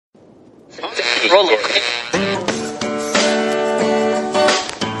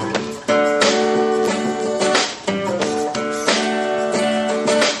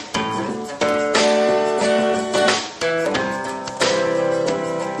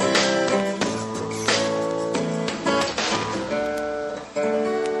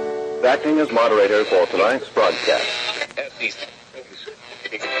Acting as moderator for tonight's broadcast.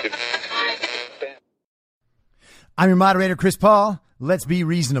 I'm your moderator, Chris Paul. Let's be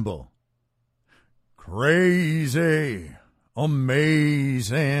reasonable. Crazy,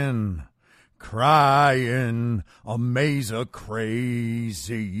 amazing, crying,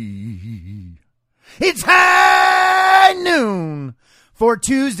 crazy. It's high noon for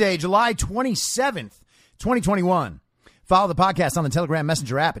Tuesday, July 27th, 2021. Follow the podcast on the Telegram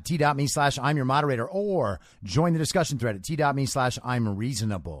Messenger app at t.me/I'm your moderator or join the discussion thread at t.me/I'm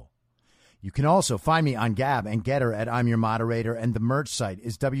reasonable. You can also find me on Gab and Getter at I'm your moderator, and the merch site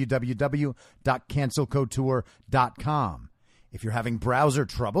is www.cancelcouture.com. If you're having browser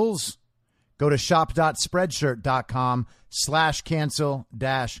troubles, go to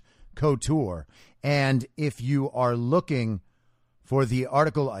shop.spreadshirt.com/cancel-couture. And if you are looking for the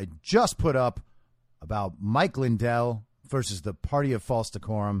article I just put up about Mike Lindell versus the Party of False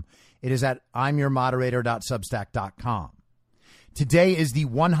Decorum, it is at imyourmoderator.substack.com. Today is the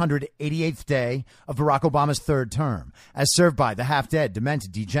 188th day of Barack Obama's third term, as served by the half-dead,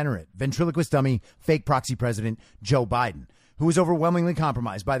 demented, degenerate, ventriloquist dummy, fake proxy president Joe Biden, who was overwhelmingly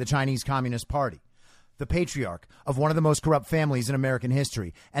compromised by the Chinese Communist Party, the patriarch of one of the most corrupt families in American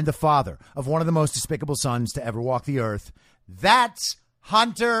history, and the father of one of the most despicable sons to ever walk the earth. That's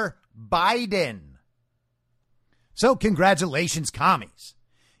Hunter Biden. So congratulations, commies.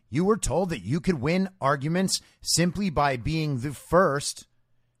 You were told that you could win arguments simply by being the first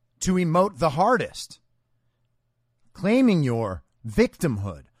to emote the hardest, claiming your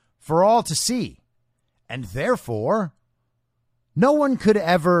victimhood for all to see, and therefore no one could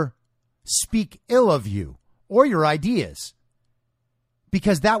ever speak ill of you or your ideas,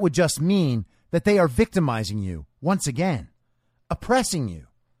 because that would just mean that they are victimizing you once again, oppressing you,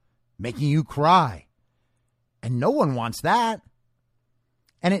 making you cry. And no one wants that.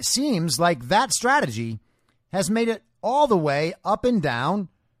 And it seems like that strategy has made it all the way up and down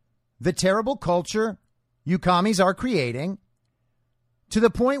the terrible culture you commies are creating, to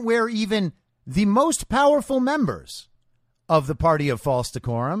the point where even the most powerful members of the Party of False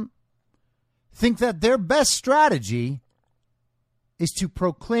Decorum think that their best strategy is to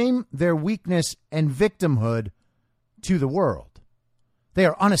proclaim their weakness and victimhood to the world. They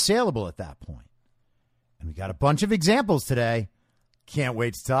are unassailable at that point. And we got a bunch of examples today. Can't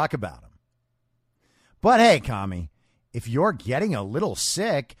wait to talk about them. But hey, commie, if you're getting a little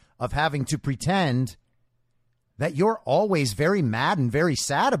sick of having to pretend that you're always very mad and very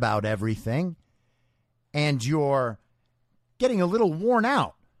sad about everything, and you're getting a little worn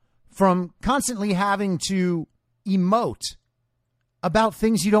out from constantly having to emote about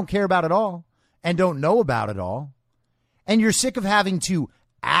things you don't care about at all and don't know about at all, and you're sick of having to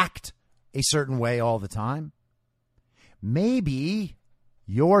act a certain way all the time, maybe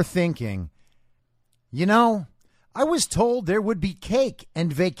you're thinking, you know, I was told there would be cake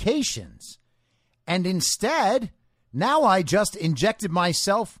and vacations, and instead, now I just injected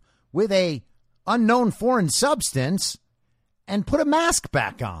myself with a unknown foreign substance and put a mask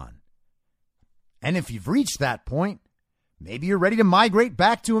back on. And if you've reached that point, maybe you're ready to migrate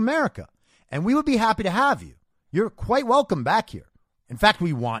back to America, and we would be happy to have you. You're quite welcome back here. In fact,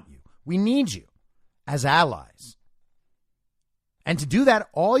 we want you. We need you as allies. And to do that,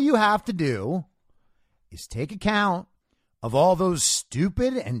 all you have to do is take account of all those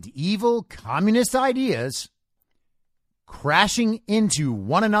stupid and evil communist ideas crashing into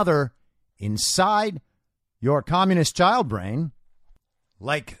one another inside your communist child brain,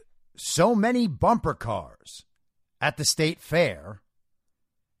 like so many bumper cars at the state fair,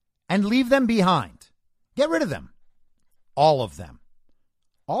 and leave them behind. Get rid of them. All of them.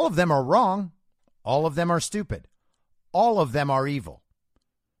 All of them are wrong. All of them are stupid. All of them are evil.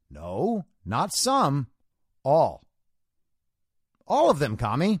 No, not some. All. All of them,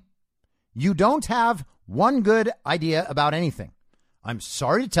 commie. You don't have one good idea about anything. I'm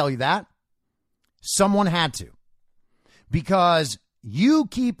sorry to tell you that. Someone had to. Because you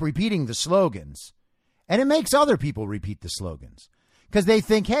keep repeating the slogans, and it makes other people repeat the slogans. Because they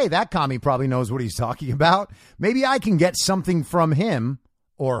think, hey, that commie probably knows what he's talking about. Maybe I can get something from him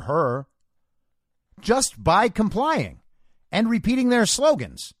or her just by complying and repeating their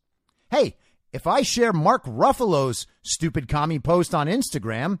slogans. Hey, if I share Mark Ruffalo's stupid commie post on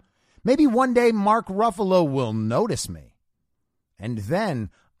Instagram, maybe one day Mark Ruffalo will notice me. And then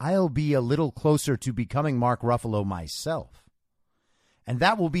I'll be a little closer to becoming Mark Ruffalo myself. And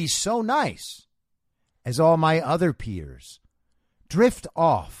that will be so nice as all my other peers drift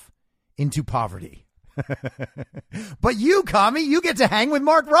off into poverty. But you, Commie, you get to hang with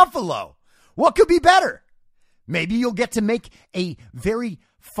Mark Ruffalo. What could be better? Maybe you'll get to make a very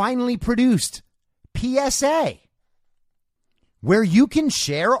finely produced PSA where you can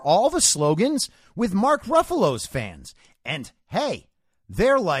share all the slogans with Mark Ruffalo's fans. And hey,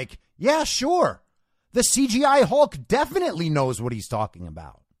 they're like, yeah, sure. The CGI Hulk definitely knows what he's talking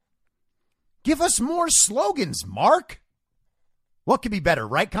about. Give us more slogans, Mark. What could be better,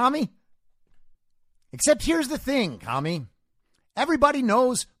 right, Commie? Except here's the thing, Commie. Everybody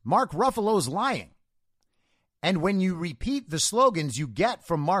knows Mark Ruffalo's lying. And when you repeat the slogans you get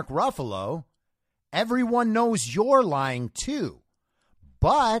from Mark Ruffalo, everyone knows you're lying too.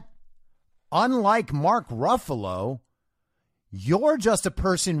 But unlike Mark Ruffalo, you're just a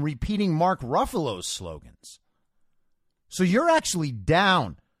person repeating Mark Ruffalo's slogans. So you're actually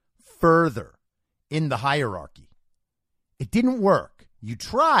down further in the hierarchy. It didn't work. You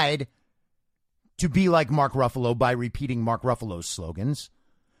tried to be like Mark Ruffalo by repeating Mark Ruffalo's slogans,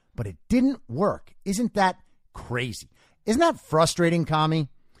 but it didn't work. Isn't that crazy? Isn't that frustrating, Commie?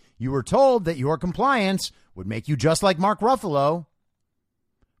 You were told that your compliance would make you just like Mark Ruffalo,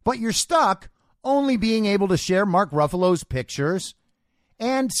 but you're stuck only being able to share Mark Ruffalo's pictures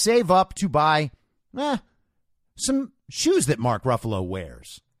and save up to buy some shoes that Mark Ruffalo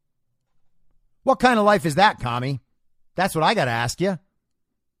wears. What kind of life is that, Commie? That's what I got to ask you.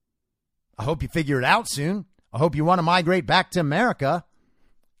 I hope you figure it out soon. I hope you want to migrate back to America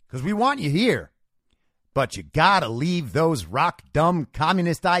because we want you here. But you got to leave those rock-dumb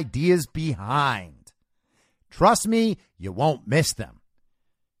communist ideas behind. Trust me, you won't miss them.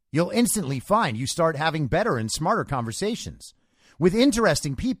 You'll instantly find you start having better and smarter conversations with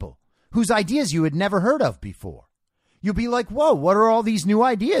interesting people whose ideas you had never heard of before. You'll be like, whoa, what are all these new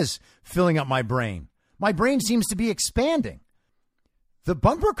ideas filling up my brain? My brain seems to be expanding. The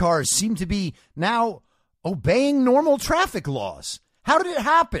bumper cars seem to be now obeying normal traffic laws. How did it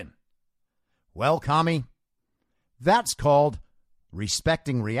happen? Well, Commie, that's called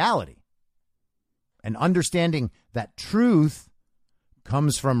respecting reality and understanding that truth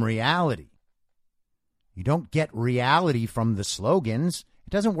comes from reality. You don't get reality from the slogans. It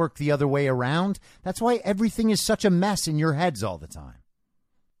doesn't work the other way around. That's why everything is such a mess in your heads all the time.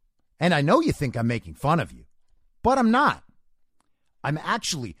 And I know you think I'm making fun of you, but I'm not. I'm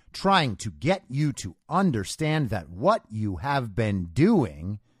actually trying to get you to understand that what you have been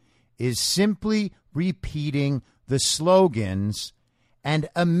doing is simply repeating the slogans and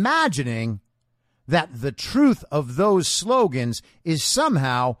imagining that the truth of those slogans is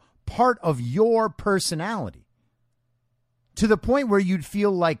somehow part of your personality, to the point where you'd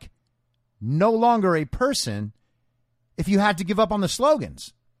feel like no longer a person if you had to give up on the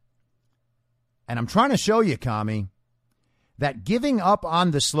slogans. And I'm trying to show you, Commie, that giving up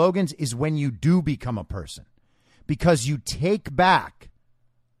on the slogans is when you do become a person, because you take back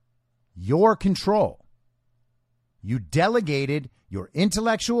your control. You delegated your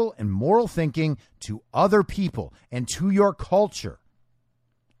intellectual and moral thinking to other people and to your culture.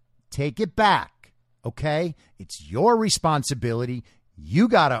 Take it back, okay? It's your responsibility. You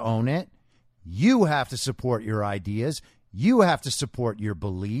got to own it. You have to support your ideas. You have to support your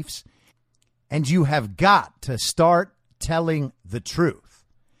beliefs. And you have got to start telling the truth.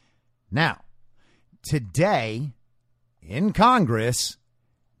 Now, today in Congress,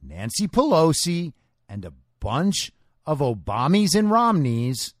 Nancy Pelosi and a bunch of Obamas and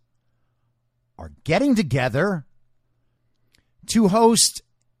Romneys are getting together to host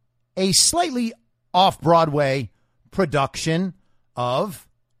a slightly off-Broadway production of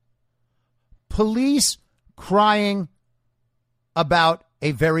police crying about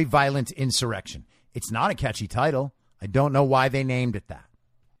a very violent insurrection. It's not a catchy title. I don't know why they named it that.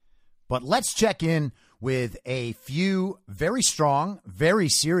 But let's check in with a few very strong, very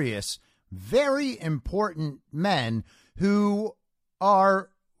serious, very important men who are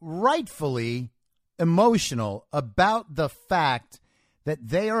rightfully emotional about the fact that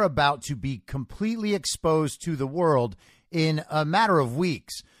they are about to be completely exposed to the world in a matter of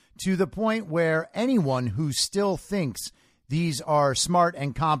weeks, to the point where anyone who still thinks these are smart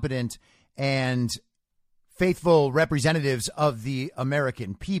and competent and faithful representatives of the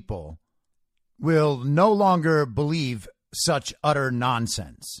American people will no longer believe such utter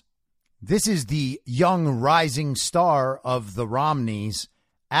nonsense. This is the young rising star of the Romneys,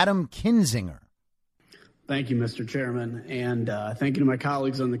 Adam Kinzinger. Thank you, Mr. Chairman, and thank you to my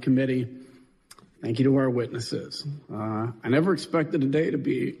colleagues on the committee. Thank you to our witnesses. I never expected today to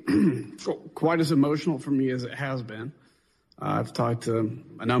be quite as emotional for me as it has been. I've talked to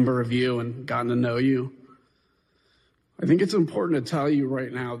a number of you and gotten to know you. I think it's important to tell you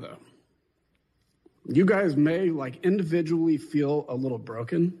right now, though. You guys may, individually feel a little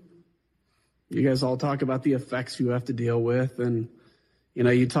broken. You guys all talk about the effects you have to deal with, and,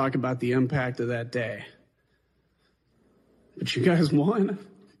 you talk about the impact of that day. But you guys won.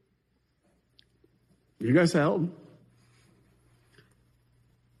 You guys held.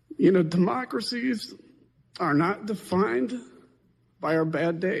 Democracies are not defined by our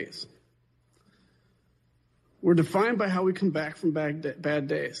bad days. We're defined by how we come back from bad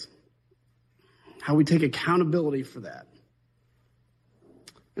days, how we take accountability for that.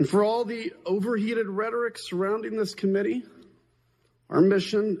 And for all the overheated rhetoric surrounding this committee, our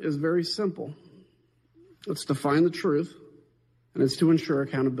mission is very simple. It's to find the truth, and it's to ensure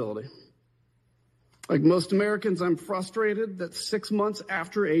accountability. Like most Americans, I'm frustrated that 6 months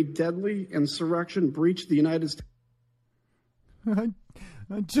after a deadly insurrection breached the United States. I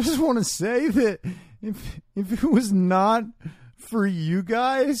just want to say that if it was not for you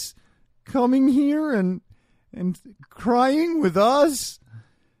guys coming here and crying with us,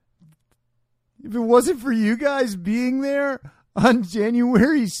 if it wasn't for you guys being there on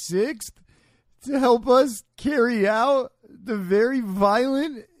January 6th to help us carry out the very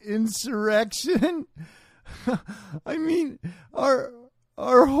violent insurrection, I mean, our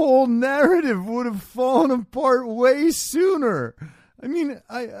whole narrative would have fallen apart way sooner. I mean,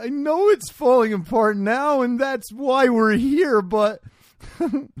 I know it's falling apart now, and that's why we're here, but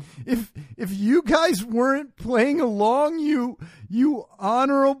if you guys weren't playing along, you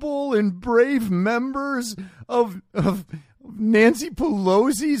honorable and brave members of Nancy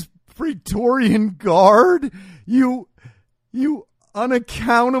Pelosi's Praetorian Guard, you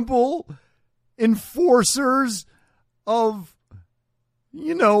unaccountable enforcers of,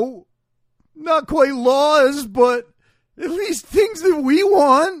 not quite laws, but at least things that we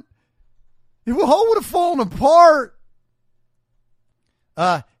want, it all would have fallen apart.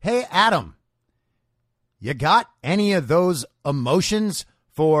 Hey, Adam, you got any of those emotions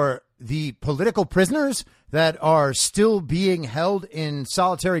for the political prisoners that are still being held in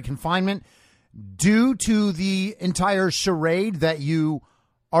solitary confinement due to the entire charade that you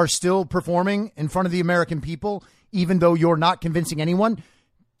are still performing in front of the American people, even though you're not convincing anyone?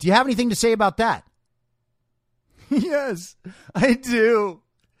 Do you have anything to say about that? Yes, I do.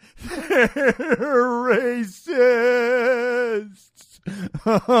 They're racists.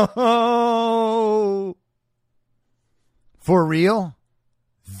 Oh. For real?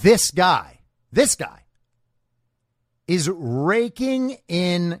 This guy is raking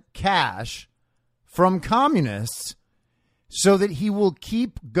in cash from communists so that he will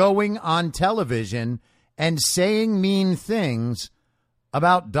keep going on television and saying mean things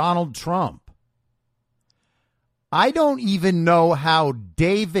about Donald Trump. I don't even know how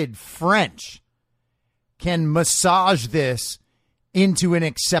David French can massage this into an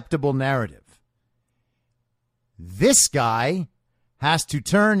acceptable narrative. This guy has to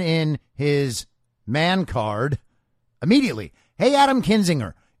turn in his man card immediately. Hey, Adam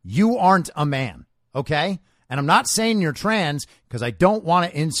Kinzinger, you aren't a man, okay? And I'm not saying you're trans because I don't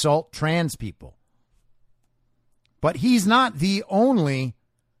want to insult trans people. But he's not the only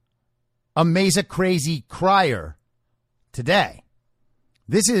Amaza crazy crier today.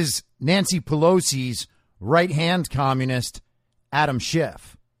 This is Nancy Pelosi's right-hand communist, Adam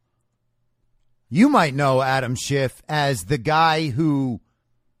Schiff. You might know Adam Schiff as the guy who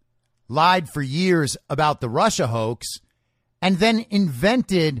lied for years about the Russia hoax and then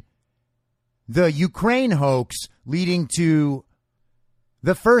invented the Ukraine hoax leading to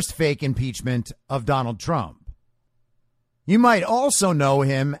the first fake impeachment of Donald Trump. You might also know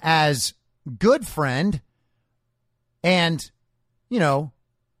him as good friend and,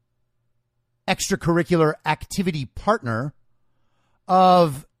 extracurricular activity partner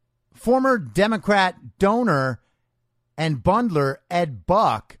of former Democrat donor and bundler Ed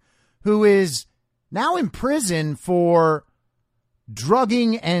Buck, who is now in prison for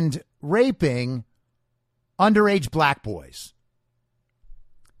drugging and raping underage black boys.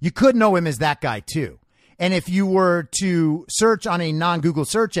 You could know him as that guy, too. And if you were to search on a non-Google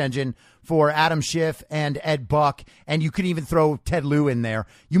search engine for Adam Schiff and Ed Buck, and you could even throw Ted Lieu in there,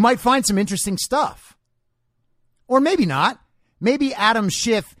 you might find some interesting stuff. Or maybe not. Maybe Adam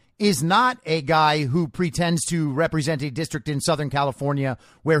Schiff is not a guy who pretends to represent a district in Southern California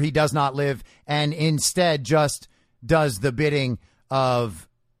where he does not live and instead just does the bidding of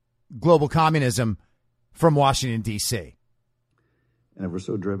global communism from Washington, D.C. And if we're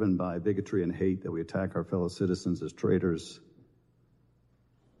so driven by bigotry and hate that we attack our fellow citizens as traitors,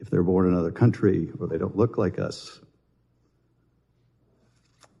 if they're born in another country or they don't look like us,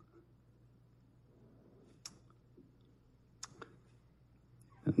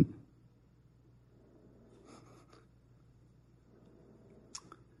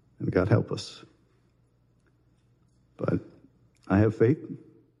 and God help us. But I have faith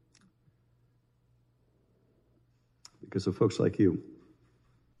because of folks like you.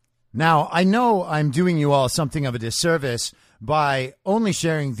 Now, I know I'm doing you all something of a disservice by only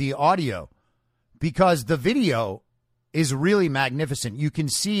sharing the audio because the video is really magnificent. You can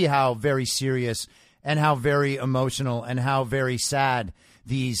see how very serious and how very emotional and how very sad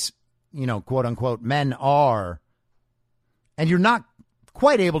these, quote unquote, men are. And you're not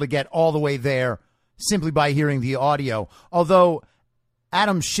quite able to get all the way there simply by hearing the audio. Although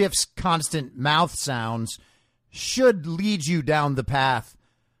Adam Schiff's constant mouth sounds should lead you down the path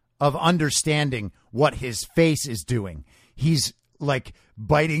of understanding what his face is doing. He's like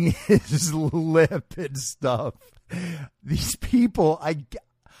biting his lip and stuff. These people,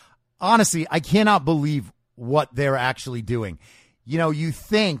 honestly, I cannot believe what they're actually doing. You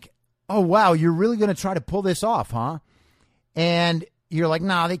think, oh, wow, you're really going to try to pull this off, huh? And you're like,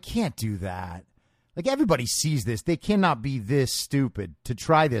 nah, they can't do that. Like, everybody sees this. They cannot be this stupid to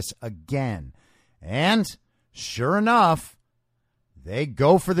try this again. And sure enough, they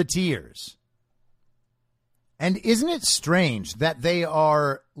go for the tears. And isn't it strange that they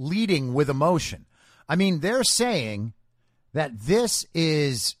are leading with emotion? I mean, they're saying that this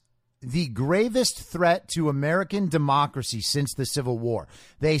is the gravest threat to American democracy since the Civil War.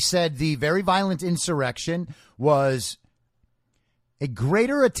 They said the very violent insurrection was a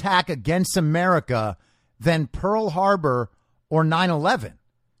greater attack against America than Pearl Harbor or 9/11.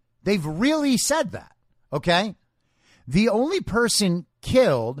 They've really said that, okay? The only person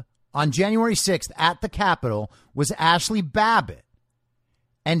killed on January 6th at the Capitol was Ashley Babbitt,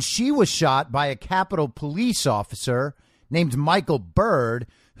 and she was shot by a Capitol police officer named Michael Byrd,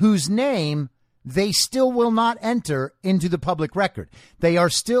 whose name they still will not enter into the public record. They are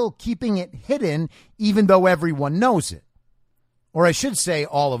still keeping it hidden, even though everyone knows it. Or I should say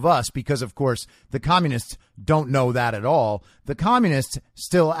all of us, because, of course, the communists don't know that at all. The communists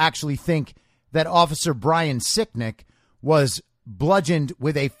still actually think that Officer Brian Sicknick was bludgeoned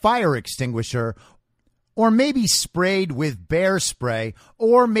with a fire extinguisher, or maybe sprayed with bear spray,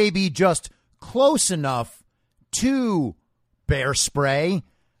 or maybe just close enough to bear spray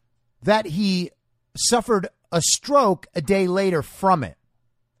that he suffered a stroke a day later from it.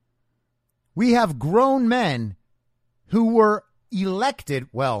 We have grown men who were elected,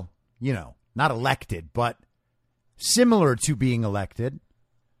 well, not elected, but similar to being elected.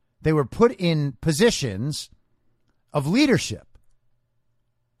 They were put in positions of leadership.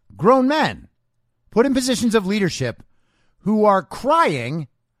 Grown men put in positions of leadership who are crying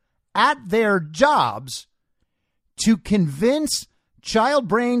at their jobs to convince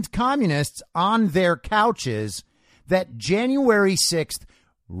child-brained communists on their couches that January 6th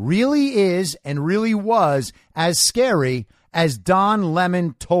really is and really was as scary as Don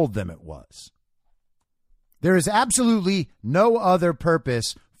Lemon told them it was. There is absolutely no other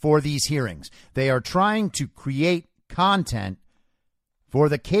purpose for these hearings. They are trying to create content for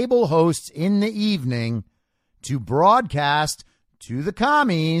the cable hosts in the evening to broadcast to the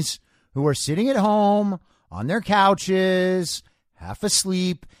commies who are sitting at home on their couches, half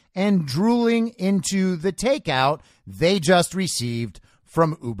asleep, and drooling into the takeout they just received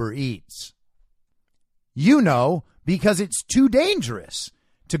from Uber Eats. Because it's too dangerous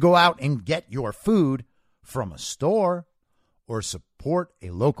to go out and get your food from a store or support a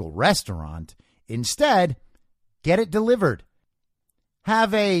local restaurant. Instead, get it delivered.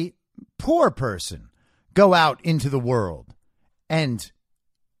 Have a poor person go out into the world and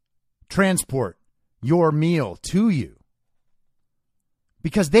transport your meal to you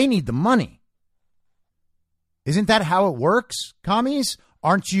because they need the money. Isn't that how it works, commies?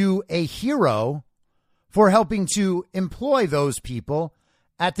 Aren't you a hero for helping to employ those people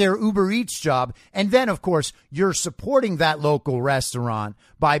at their Uber Eats job? And then, of course, you're supporting that local restaurant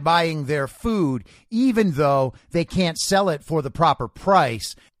by buying their food, even though they can't sell it for the proper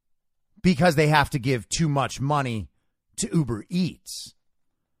price because they have to give too much money to Uber Eats.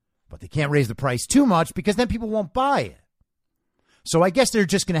 But they can't raise the price too much because then people won't buy it. So I guess they're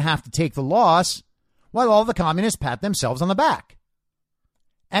just going to have to take the loss while all the communists pat themselves on the back.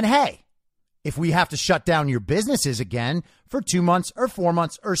 And hey, if we have to shut down your businesses again for 2 months or 4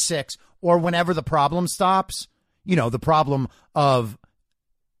 months or 6 or whenever the problem stops, the problem of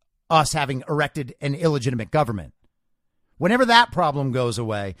us having erected an illegitimate government, Whenever that problem goes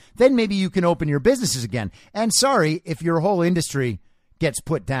away, then maybe you can open your businesses again. And sorry if your whole industry gets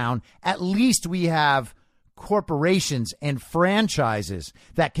put down. At least we have corporations and franchises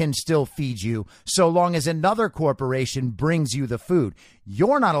that can still feed you so long as another corporation brings you the food.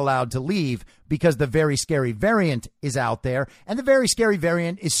 You're not allowed to leave because the very scary variant is out there. And the very scary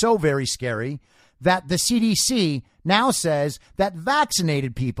variant is so very scary that the CDC now says that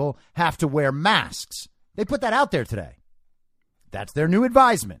vaccinated people have to wear masks. They put that out there today. That's their new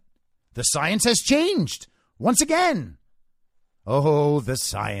advisement. The science has changed once again. Oh, the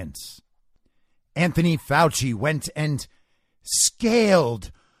science. Anthony Fauci went and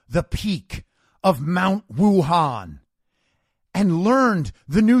scaled the peak of Mount Wuhan and learned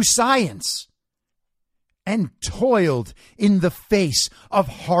the new science and toiled in the face of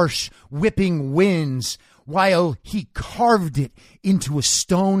harsh whipping winds while he carved it into a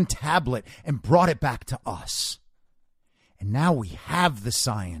stone tablet and brought it back to us. And now we have the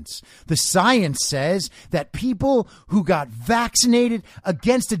science. The science says that people who got vaccinated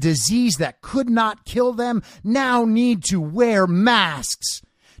against a disease that could not kill them now need to wear masks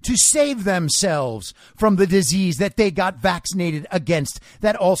to save themselves from the disease that they got vaccinated against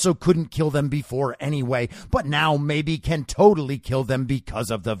that also couldn't kill them before anyway, but now maybe can totally kill them because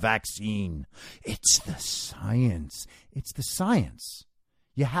of the vaccine. It's the science. It's the science.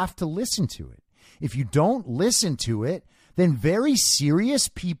 You have to listen to it. If you don't listen to it, then very serious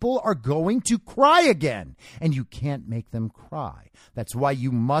people are going to cry again, and you can't make them cry. That's why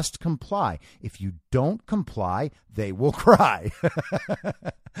you must comply. If you don't comply, they will cry.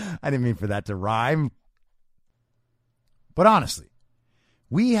 I didn't mean for that to rhyme. But honestly,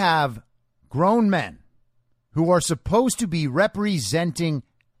 we have grown men who are supposed to be representing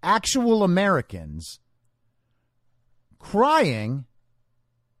actual Americans crying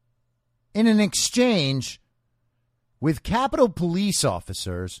in an exchange with Capitol Police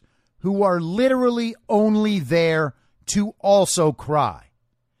officers who are literally only there to also cry.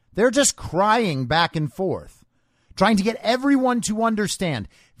 They're just crying back and forth, trying to get everyone to understand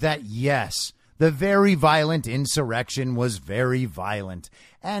that, yes, the very violent insurrection was very violent,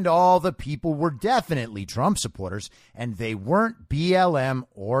 and all the people were definitely Trump supporters, and they weren't BLM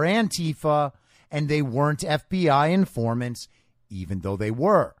or Antifa, and they weren't FBI informants, even though they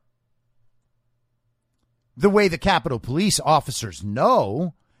were. The way the Capitol Police officers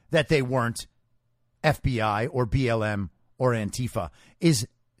know that they weren't FBI or BLM or Antifa is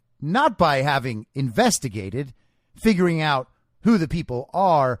not by having investigated, figuring out who the people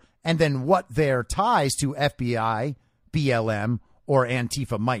are, and then what their ties to FBI, BLM, or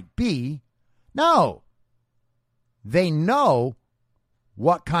Antifa might be. No. They know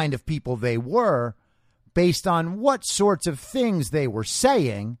what kind of people they were based on what sorts of things they were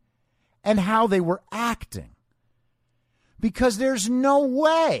saying and how they were acting. Because there's no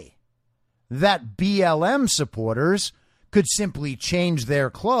way that BLM supporters could simply change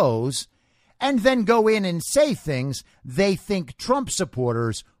their clothes and then go in and say things they think Trump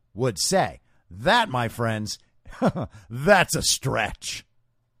supporters would say. That, my friends, that's a stretch.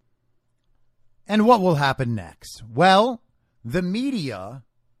 And what will happen next? Well, the media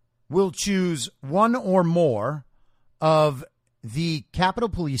will choose one or more of the Capitol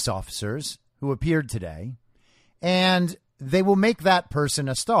Police officers who appeared today, and they will make that person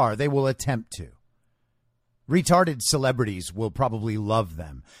a star. They will attempt to. Retarded celebrities will probably love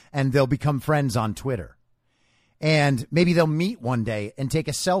them, and they'll become friends on Twitter. And maybe they'll meet one day and take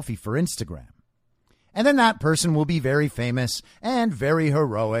a selfie for Instagram. And then that person will be very famous and very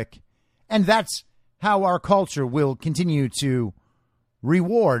heroic. And that's how our culture will continue to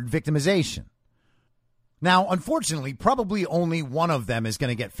reward victimization. Now, unfortunately, probably only one of them is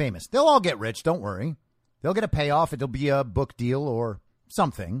going to get famous. They'll all get rich, don't worry. They'll get a payoff. It'll be a book deal or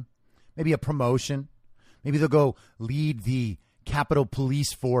something. Maybe a promotion. Maybe they'll go lead the Capitol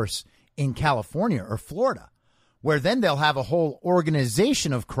Police Force in California or Florida, where then they'll have a whole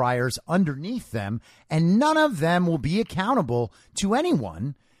organization of criers underneath them, and none of them will be accountable to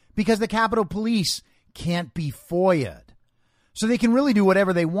anyone because the Capitol Police can't be FOIA'd. So they can really do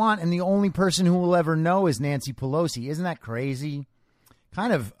whatever they want, and the only person who will ever know is Nancy Pelosi. Isn't that crazy?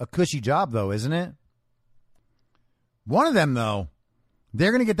 Kind of a cushy job, though, isn't it? One of them, though,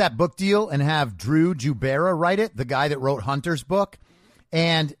 they're going to get that book deal and have Drew Jubera write it, the guy that wrote Hunter's book,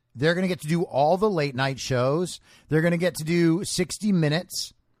 and they're going to get to do all the late night shows. They're going to get to do 60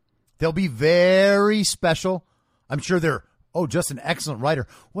 Minutes. They'll be very special. I'm sure they're, just an excellent writer.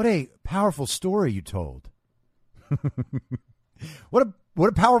 What a powerful story you told. What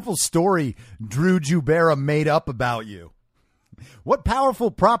a powerful story Drew Jubera made up about you. What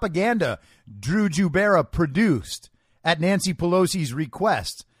powerful propaganda Drew Jubera produced at Nancy Pelosi's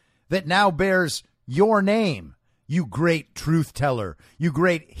request that now bears your name, you great truth teller, you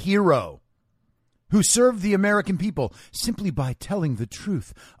great hero, who served the American people simply by telling the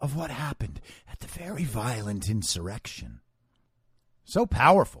truth of what happened at the very violent insurrection. So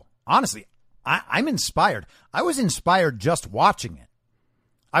powerful. Honestly, I'm inspired. I was inspired just watching it.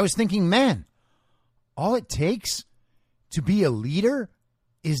 I was thinking, man, all it takes to be a leader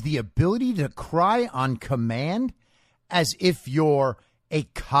is the ability to cry on command as if you're a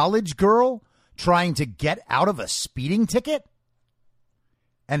college girl trying to get out of a speeding ticket.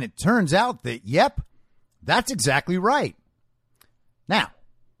 And it turns out that, yep, that's exactly right. Now,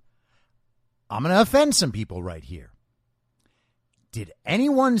 I'm going to offend some people right here. Did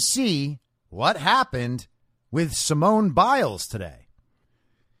anyone see what happened with Simone Biles today?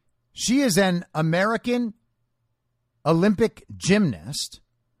 She is an American Olympic gymnast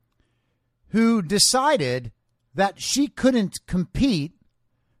who decided that she couldn't compete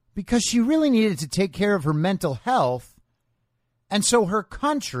because she really needed to take care of her mental health, and so her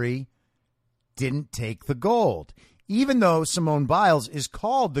country didn't take the gold. Even though Simone Biles is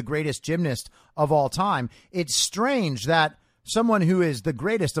called the greatest gymnast of all time, it's strange that someone who is the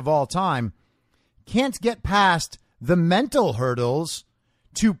greatest of all time can't get past the mental hurdles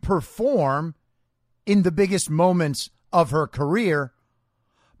to perform in the biggest moments of her career.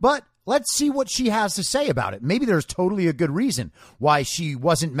 But let's see what she has to say about it. Maybe there's totally a good reason why she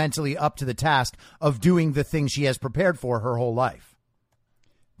wasn't mentally up to the task of doing the thing she has prepared for her whole life.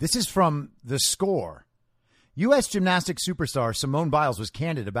 This is from The Score. U.S. gymnastics superstar Simone Biles was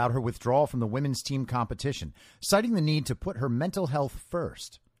candid about her withdrawal from the women's team competition, citing the need to put her mental health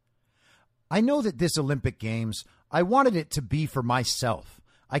first. I know that this Olympic Games, I wanted it to be for myself.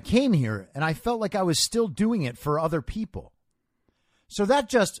 I came here and I felt like I was still doing it for other people. So that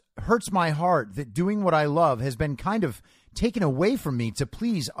just hurts my heart that doing what I love has been kind of taken away from me to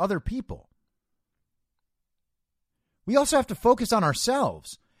please other people. We also have to focus on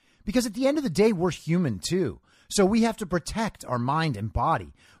ourselves because at the end of the day, we're human too. So we have to protect our mind and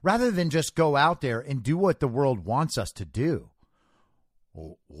body rather than just go out there and do what the world wants us to do.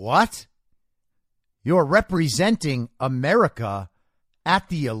 What? You're representing America at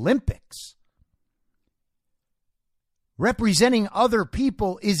the Olympics. Representing other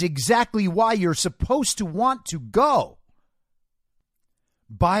people is exactly why you're supposed to want to go.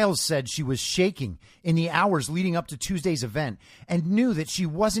 Biles said she was shaking in the hours leading up to Tuesday's event and knew that she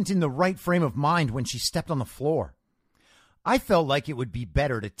wasn't in the right frame of mind when she stepped on the floor. I felt like it would be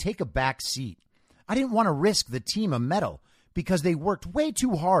better to take a back seat. I didn't want to risk the team a medal because they worked way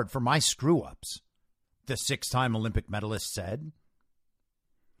too hard for my screw-ups, the six-time Olympic medalist said.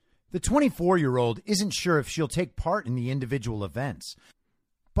 The 24-year-old isn't sure if she'll take part in the individual events.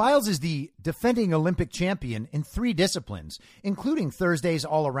 Biles is the defending Olympic champion in 3 disciplines, including Thursday's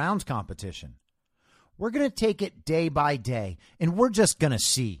all-around competition. We're going to take it day by day, and we're just going to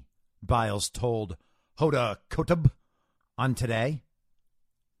see, Biles told Hoda Kotb on Today.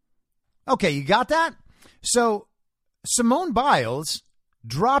 Okay, you got that? So Simone Biles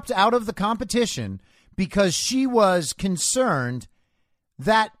dropped out of the competition because she was concerned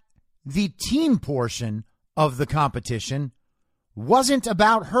that the team portion of the competition wasn't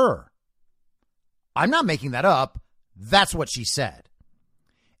about her. I'm not making that up. That's what she said.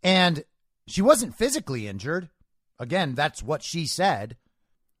 And she wasn't physically injured. Again, that's what she said.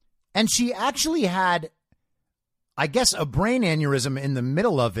 And she actually had, I guess, a brain aneurysm in the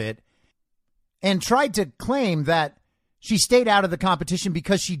middle of it and tried to claim that she stayed out of the competition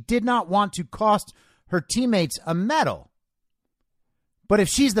because she did not want to cost her teammates a medal. But if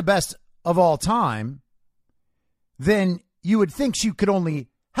she's the best of all time, then you would think she could only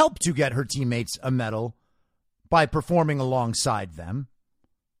help to get her teammates a medal by performing alongside them.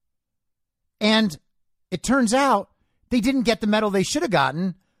 And it turns out they didn't get the medal they should have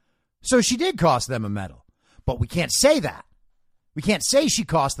gotten, so she did cost them a medal. But we can't say that. We can't say she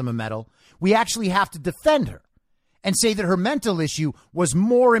cost them a medal. We actually have to defend her and say that her mental issue was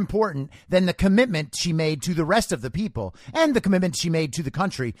more important than the commitment she made to the rest of the people and the commitment she made to the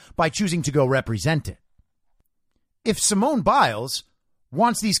country by choosing to go represent it. If Simone Biles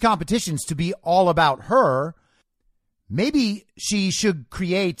wants these competitions to be all about her, maybe she should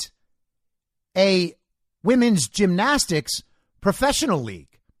create a women's gymnastics professional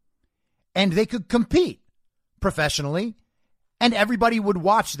league, and they could compete professionally, and everybody would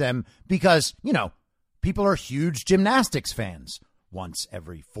watch them because, you know, people are huge gymnastics fans once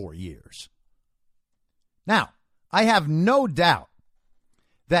every 4 years. Now, I have no doubt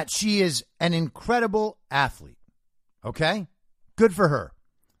that she is an incredible athlete. Okay? Good for her.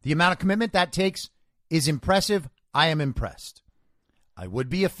 The amount of commitment that takes is impressive. I am impressed. I would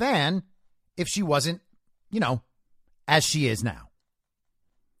be a fan if she wasn't, as she is now.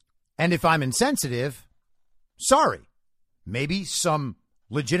 And if I'm insensitive, sorry. Maybe some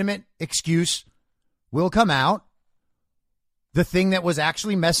legitimate excuse will come out, the thing that was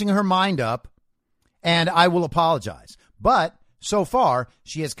actually messing her mind up, and I will apologize. But so far,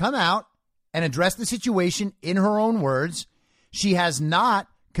 she has come out and addressed the situation in her own words. She has not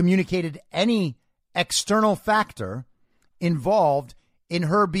communicated any external factor involved in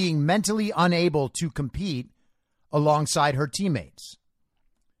her being mentally unable to compete alongside her teammates.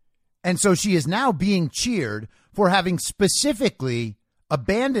 And so she is now being cheered for having specifically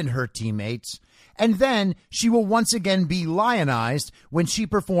abandoned her teammates, and then she will once again be lionized when she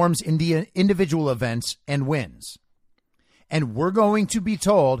performs in the individual events and wins. And we're going to be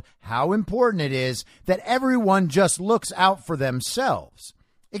told how important it is that everyone just looks out for themselves,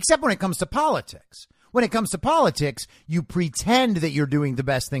 except when it comes to politics. When it comes to politics, you pretend that you're doing the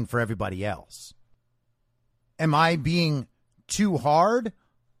best thing for everybody else. Am I being too hard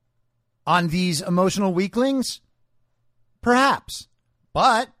on these emotional weaklings? Perhaps.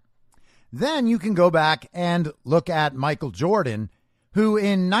 But then you can go back and look at Michael Jordan, who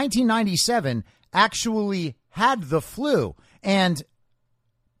in 1997 actually had the flu and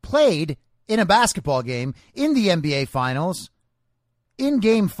played in a basketball game in the NBA Finals in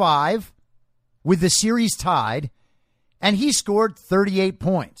Game 5 with the series tied, and he scored 38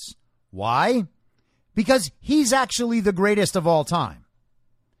 points. Why? Because he's actually the greatest of all time.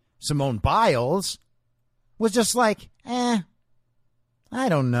 Simone Biles was just like, I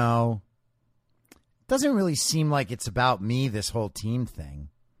don't know. Doesn't really seem like it's about me, this whole team thing.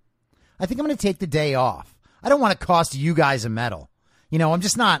 I think I'm going to take the day off. I don't want to cost you guys a medal. I'm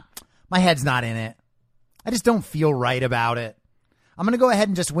just not, my head's not in it. I just don't feel right about it. I'm going to go ahead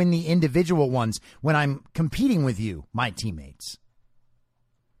and just win the individual ones when I'm competing with you, my teammates.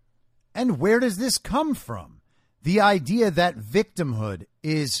 And where does this come from? The idea that victimhood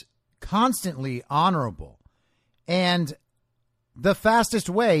is constantly honorable and the fastest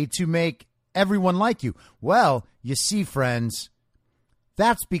way to make everyone like you. Well, you see, friends,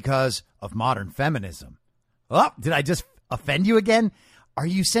 that's because of modern feminism. Oh, did I just offend you again? Are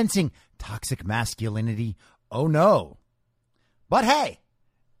you sensing toxic masculinity? Oh, no. But hey,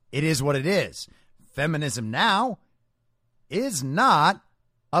 it is what it is. Feminism now is not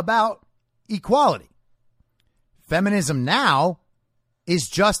about equality. Feminism now is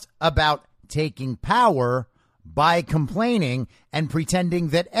just about taking power by complaining and pretending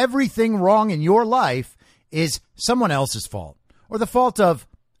that everything wrong in your life is someone else's fault or the fault of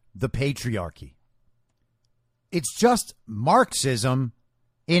the patriarchy. It's just Marxism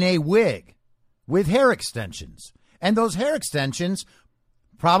in a wig with hair extensions. And those hair extensions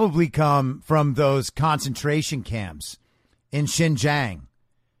probably come from those concentration camps in Xinjiang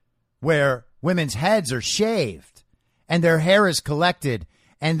where women's heads are shaved and their hair is collected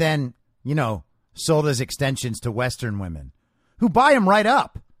and then, sold as extensions to Western women who buy them right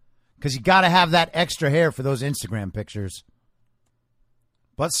up because you got to have that extra hair for those Instagram pictures.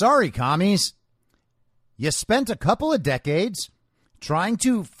 But sorry, commies, you spent a couple of decades trying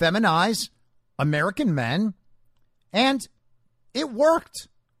to feminize American men, and it worked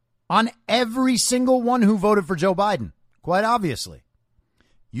on every single one who voted for Joe Biden, quite obviously.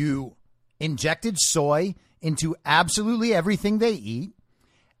 You injected soy into absolutely everything they eat,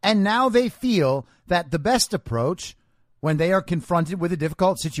 and now they feel that the best approach when they are confronted with a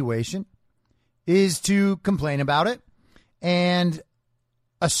difficult situation is to complain about it and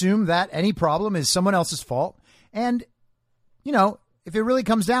assume that any problem is someone else's fault. And, if it really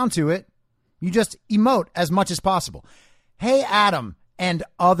comes down to it, you just emote as much as possible. Hey, Adam and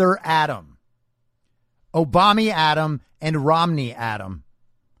other Adam. Obama Adam and Romney Adam.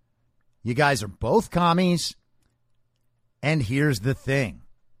 You guys are both commies. And here's the thing.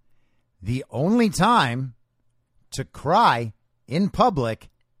 The only time to cry in public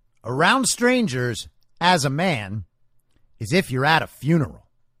around strangers as a man is if you're at a funeral.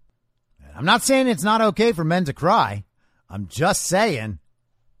 And I'm not saying it's not okay for men to cry. I'm just saying,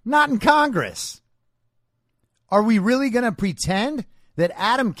 not in Congress. Are we really going to pretend that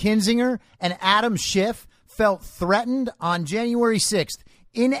Adam Kinzinger and Adam Schiff felt threatened on January 6th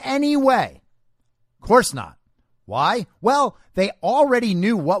in any way? Of course not. Why? Well, they already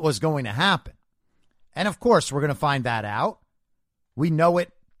knew what was going to happen. And of course, we're going to find that out. We know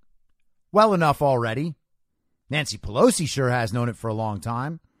it well enough already. Nancy Pelosi sure has known it for a long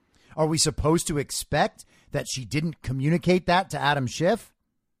time. Are we supposed to expect that she didn't communicate that to Adam Schiff?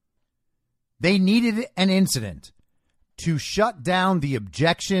 They needed an incident to shut down the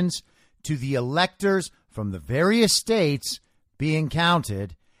objections to the electors from the various states being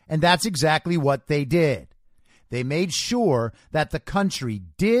counted, and that's exactly what they did. They made sure that the country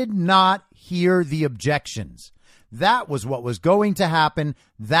did not hear the objections. That was what was going to happen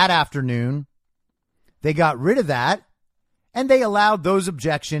that afternoon. They got rid of that, and they allowed those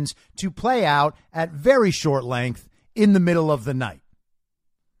objections to play out at very short length in the middle of the night.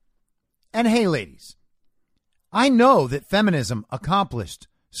 And hey, ladies, I know that feminism accomplished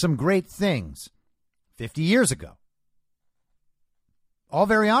some great things 50 years ago. All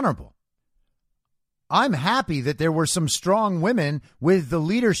very honorable. I'm happy that there were some strong women with the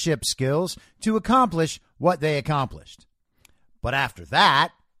leadership skills to accomplish what they accomplished. But after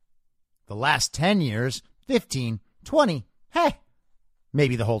that, the last 10 years, 15, 20,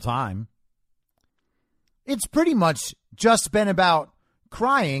 maybe the whole time, it's pretty much just been about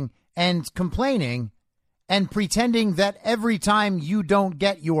crying and complaining and pretending that every time you don't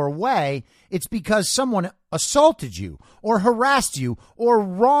get your way, it's because someone assaulted you or harassed you or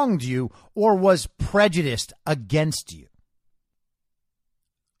wronged you or was prejudiced against you.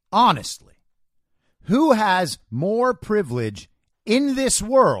 Honestly, who has more privilege in this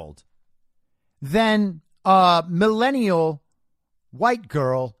world than a millennial white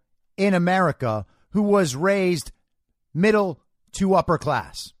girl in America who was raised middle to upper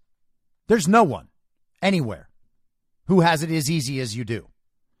class? There's no one anywhere who has it as easy as you do.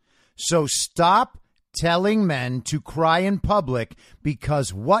 So stop telling men to cry in public,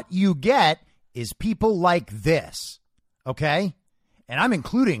 because what you get is people like this. Okay? And I'm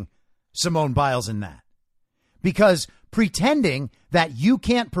including Simone Biles in that. Because pretending that you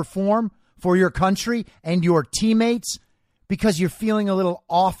can't perform for your country and your teammates because you're feeling a little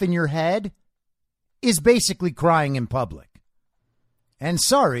off in your head is basically crying in public. And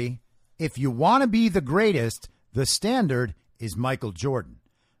sorry, if you want to be the greatest, the standard is Michael Jordan.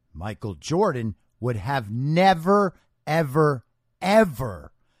 Michael Jordan would have never, ever,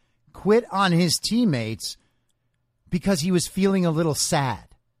 ever quit on his teammates because he was feeling a little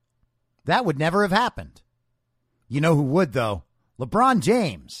sad. That would never have happened. You know who would, though? LeBron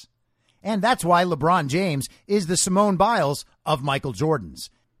James. And that's why LeBron James is the Simone Biles of Michael Jordan's.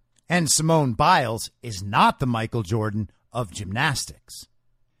 And Simone Biles is not the Michael Jordan of gymnastics.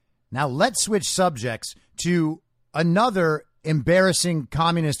 Now let's switch subjects to another embarrassing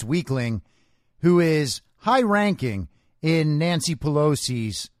communist weakling who is high-ranking in Nancy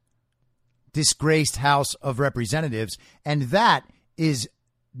Pelosi's disgraced House of Representatives, and that is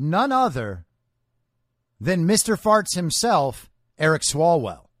none other than Mr. Farts himself, Eric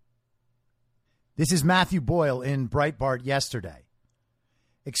Swalwell. This is Matthew Boyle in Breitbart yesterday.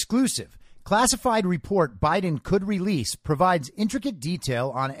 Exclusive. Classified report Biden could release provides intricate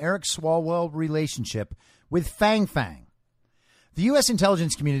detail on Eric Swalwell relationship with Fang Fang. The U.S.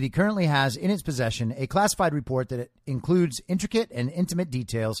 intelligence community currently has in its possession a classified report that includes intricate and intimate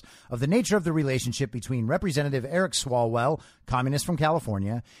details of the nature of the relationship between Representative Eric Swalwell, communist from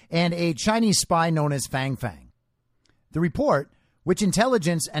California, and a Chinese spy known as Fang Fang. The report, which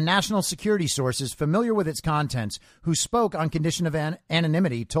intelligence and national security sources familiar with its contents who spoke on condition of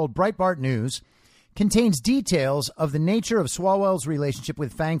anonymity told Breitbart News, contains details of the nature of Swalwell's relationship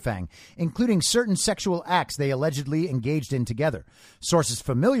with Fang Fang, including certain sexual acts they allegedly engaged in together. Sources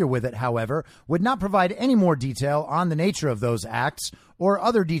familiar with it, however, would not provide any more detail on the nature of those acts or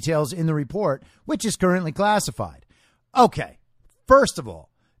other details in the report, which is currently classified. Okay, first of all,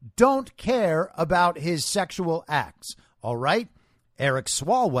 don't care about his sexual acts, all right? Eric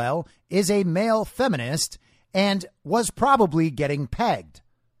Swalwell is a male feminist and was probably getting pegged.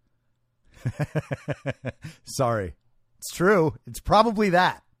 Sorry. It's true. It's probably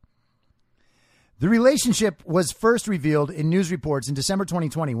that. The relationship was first revealed in news reports in December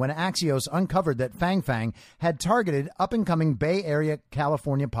 2020 when Axios uncovered that Fang Fang had targeted up-and-coming Bay Area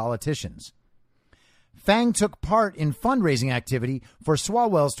California politicians. Fang took part in fundraising activity for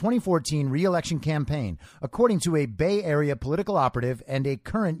Swalwell's 2014 re-election campaign, according to a Bay Area political operative and a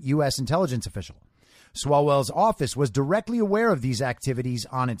current U.S. intelligence official. Swalwell's office was directly aware of these activities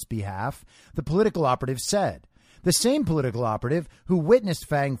on its behalf, the political operative said. The same political operative who witnessed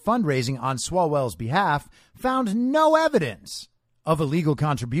Fang fundraising on Swalwell's behalf found no evidence of illegal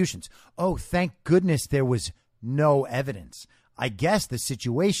contributions. Oh, thank goodness there was no evidence. I guess the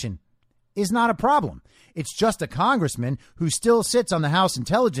situation is not a problem. It's just a congressman who still sits on the House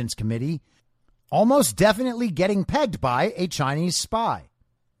Intelligence Committee, almost definitely getting pegged by a Chinese spy.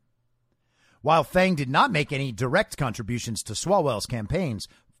 While Fang did not make any direct contributions to Swalwell's campaigns,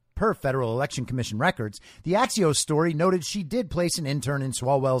 per Federal Election Commission records, the Axios story noted she did place an intern in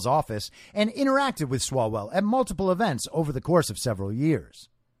Swalwell's office and interacted with Swalwell at multiple events over the course of several years.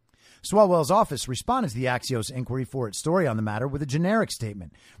 Swalwell's office responded to the Axios inquiry for its story on the matter with a generic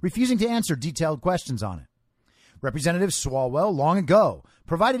statement, refusing to answer detailed questions on it. Representative Swalwell long ago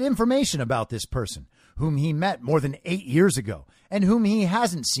provided information about this person, whom he met more than 8 years ago and whom he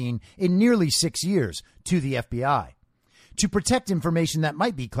hasn't seen in nearly 6 years, to the FBI. To protect information that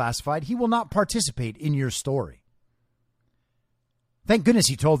might be classified, he will not participate in your story. Thank goodness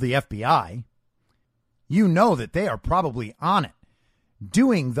he told the FBI. You know that they are probably on it,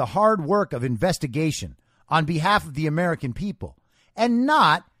 doing the hard work of investigation on behalf of the American people and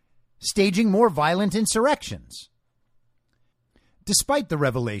not staging more violent insurrections. Despite the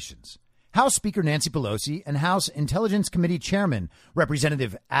revelations, House Speaker Nancy Pelosi and House Intelligence Committee Chairman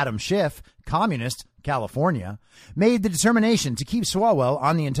Representative Adam Schiff, Communist, California, made the determination to keep Swalwell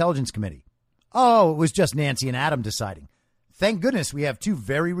on the Intelligence Committee. Oh, it was just Nancy and Adam deciding. Thank goodness we have two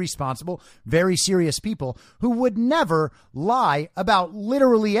very responsible, very serious people who would never lie about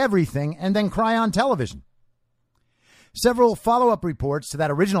literally everything and then cry on television. Several follow-up reports to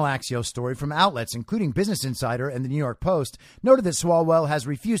that original Axios story from outlets, including Business Insider and the New York Post, noted that Swalwell has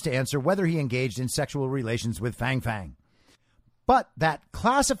refused to answer whether he engaged in sexual relations with Fang Fang. But that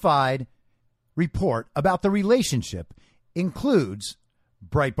classified report about the relationship includes,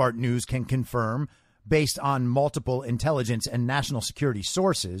 Breitbart News can confirm, based on multiple intelligence and national security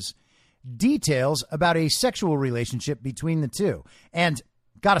sources, details about a sexual relationship between the two. And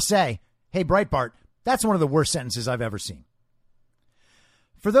gotta say, hey, Breitbart, that's one of the worst sentences I've ever seen.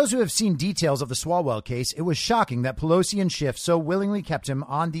 For those who have seen details of the Swalwell case, it was shocking that Pelosi and Schiff so willingly kept him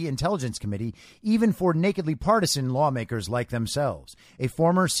on the Intelligence Committee, even for nakedly partisan lawmakers like themselves. A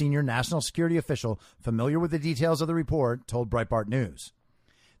former senior national security official familiar with the details of the report told Breitbart News.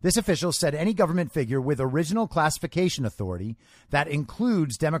 This official said any government figure with original classification authority, that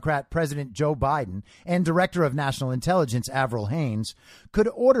includes Democrat President Joe Biden and Director of National Intelligence Avril Haines, could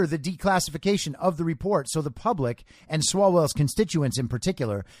order the declassification of the report so the public, and Swalwell's constituents in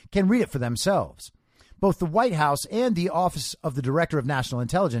particular, can read it for themselves. Both the White House and the Office of the Director of National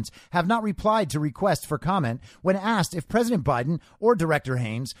Intelligence have not replied to requests for comment when asked if President Biden or Director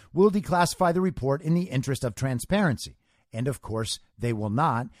Haines will declassify the report in the interest of transparency. And of course, they will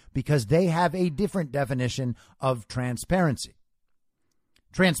not, because they have a different definition of transparency.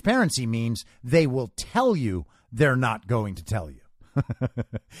 Transparency means they will tell you they're not going to tell you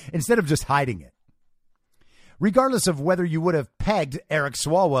instead of just hiding it. Regardless of whether you would have pegged Eric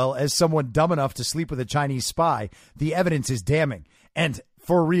Swalwell as someone dumb enough to sleep with a Chinese spy, the evidence is damning. And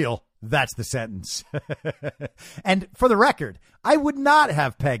for real, that's the sentence. And for the record, I would not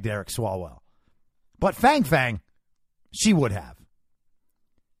have pegged Eric Swalwell. But Fang Fang, she would have.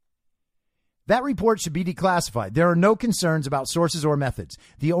 That report should be declassified. There are no concerns about sources or methods.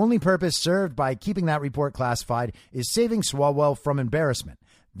 The only purpose served by keeping that report classified is saving Swalwell from embarrassment.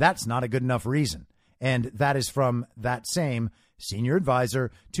 That's not a good enough reason. And that is from that same senior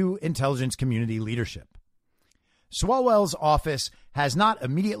advisor to intelligence community leadership. Swalwell's office has not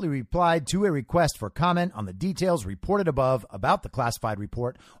immediately replied to a request for comment on the details reported above about the classified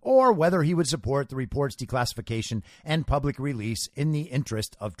report, or whether he would support the report's declassification and public release in the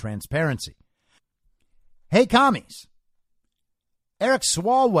interest of transparency. Hey, commies. Eric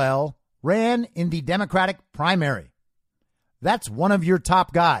Swalwell ran in the Democratic primary. That's one of your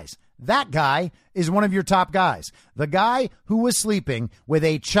top guys. That guy is one of your top guys. The guy who was sleeping with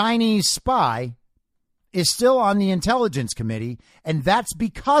a Chinese spy is still on the Intelligence Committee, and that's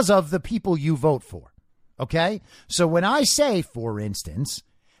because of the people you vote for. Okay? So when I say, for instance,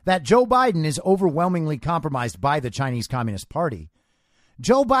 that Joe Biden is overwhelmingly compromised by the Chinese Communist Party,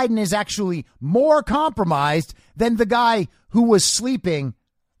 Joe Biden is actually more compromised than the guy who was sleeping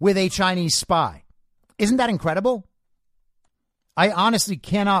with a Chinese spy. Isn't that incredible? I honestly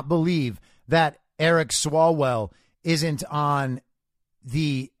cannot believe that Eric Swalwell isn't on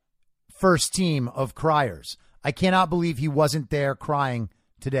the first team of criers. I cannot believe he wasn't there crying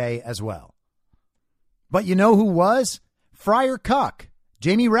today as well. But you know who was? Friar Cuck,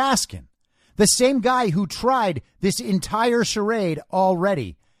 Jamie Raskin, the same guy who tried this entire charade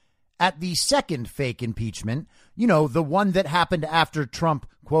already at the second fake impeachment, you know, the one that happened after Trump,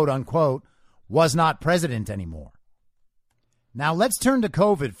 quote unquote, was not president anymore. Now let's turn to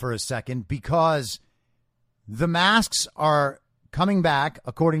COVID for a second, because the masks are coming back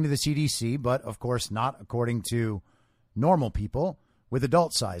according to the CDC, but of course not according to normal people with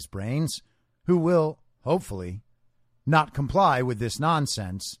adult-sized brains who will hopefully not comply with this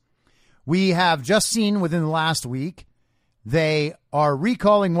nonsense. We have just seen within the last week, they are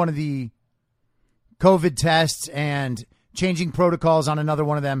recalling one of the COVID tests and changing protocols on another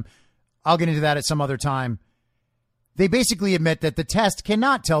one of them. I'll get into that at some other time. They basically admit that the test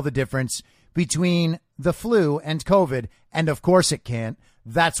cannot tell the difference between the flu and COVID. And of course it can't.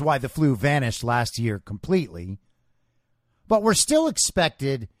 That's why the flu vanished last year completely. But we're still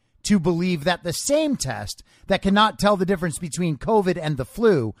expected to believe that the same test that cannot tell the difference between COVID and the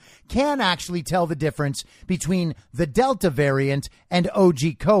flu can actually tell the difference between the Delta variant and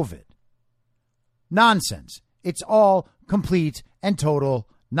OG COVID. Nonsense. It's all complete and total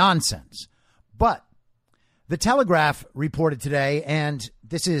nonsense. But the Telegraph reported today, and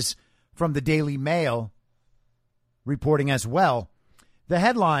this is from the Daily Mail reporting as well, the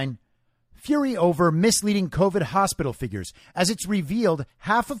headline, fury over misleading COVID hospital figures, as it's revealed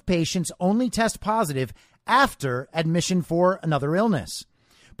half of patients only test positive after admission for another illness.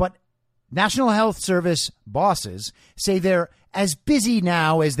 But National Health Service bosses say they're as busy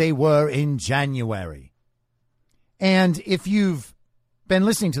now as they were in January. And if you've been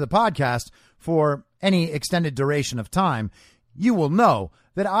listening to the podcast for any extended duration of time, you will know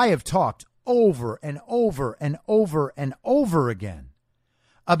that I have talked over and over and over and over again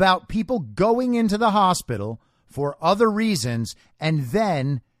about people going into the hospital for other reasons and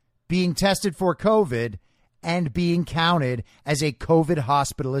then being tested for COVID and being counted as a COVID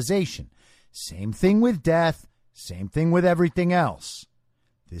hospitalization. Same thing with death, same thing with everything else.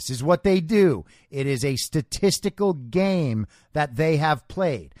 This is what they do. It is a statistical game that they have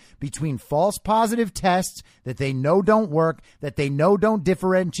played between false positive tests that they know don't work, that they know don't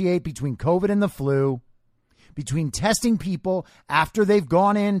differentiate between COVID and the flu, between testing people after they've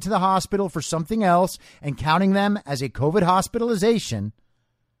gone into the hospital for something else and counting them as a COVID hospitalization,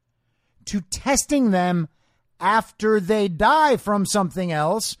 to testing them after they die from something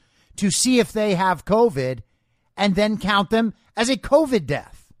else to see if they have COVID and then count them as a COVID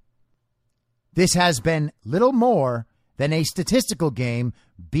death. This has been little more than a statistical game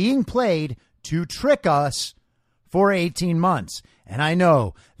being played to trick us for 18 months. And I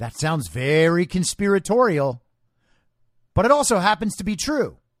know that sounds very conspiratorial, but it also happens to be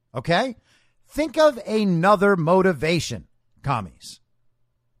true. Okay? Think of another motivation, commies.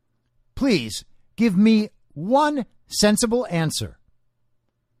 Please give me one sensible answer.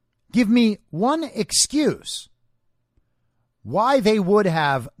 Give me one excuse why they would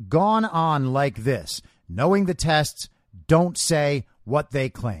have gone on like this, knowing the tests don't say what they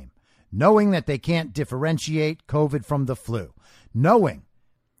claim, knowing that they can't differentiate COVID from the flu, knowing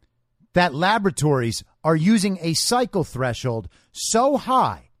that laboratories are using a cycle threshold so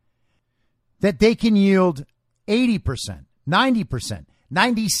high that they can yield 80%, 90%,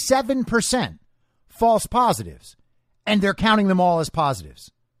 97% false positives, and they're counting them all as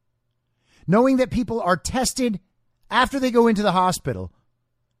positives. Knowing that people are tested after they go into the hospital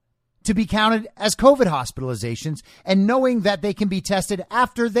to be counted as COVID hospitalizations, and knowing that they can be tested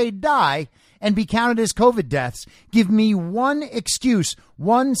after they die and be counted as COVID deaths, give me one excuse,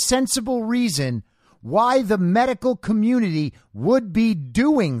 one sensible reason why the medical community would be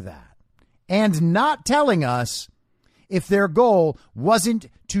doing that and not telling us if their goal wasn't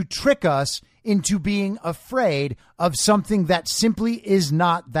to trick us into being afraid of something that simply is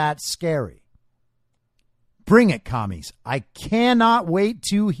not that scary. Bring it, commies. I cannot wait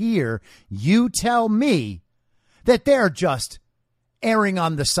to hear you tell me that they're just erring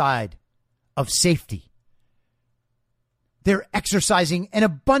on the side of safety. They're exercising an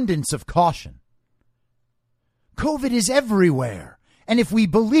abundance of caution. COVID is everywhere. And if we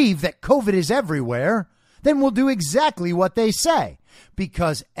believe that COVID is everywhere, then we'll do exactly what they say.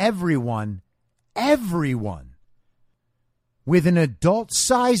 Because everyone with an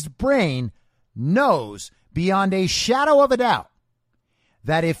adult-sized brain knows beyond a shadow of a doubt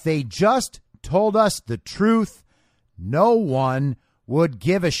that if they just told us the truth, no one would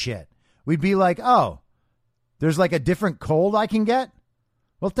give a shit. We'd be like, oh, there's like a different cold I can get?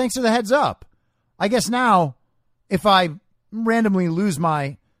 Well, thanks for the heads up. I guess now, if I randomly lose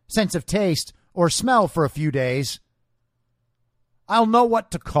my sense of taste or smell for a few days, I'll know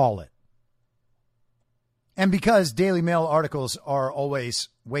what to call it. And because Daily Mail articles are always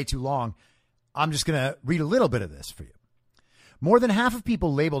way too long, I'm just going to read a little bit of this for you. More than half of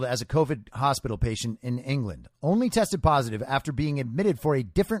people labeled as a COVID hospital patient in England only tested positive after being admitted for a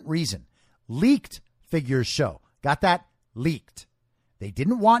different reason. Leaked figures show. Got that? Leaked. They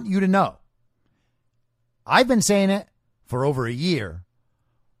didn't want you to know. I've been saying it for over a year,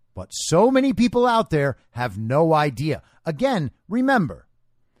 but so many people out there have no idea. Again, remember,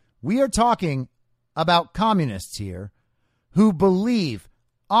 we are talking about communists here who believe,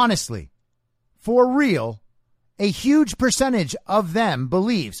 honestly, for real, a huge percentage of them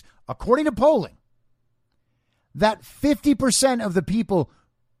believes, according to polling, that 50% of the people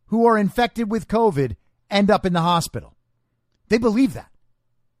who are infected with COVID end up in the hospital. They believe that.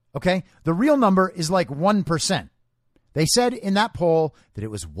 Okay? The real number is like 1%. They said in that poll that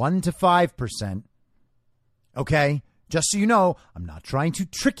it was 1 to 5%. Okay? Just so you know, I'm not trying to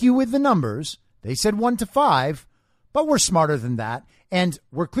trick you with the numbers. They said 1 to 5, but we're smarter than that. And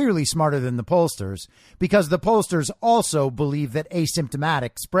we're clearly smarter than the pollsters, because the pollsters also believe that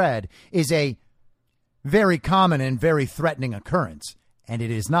asymptomatic spread is a very common and very threatening occurrence. And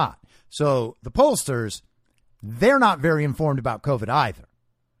it is not. So the pollsters, they're not very informed about COVID either.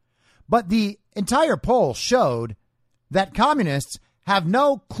 But the entire poll showed that communists have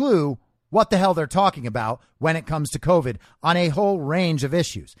no clue what the hell they're talking about when it comes to COVID on a whole range of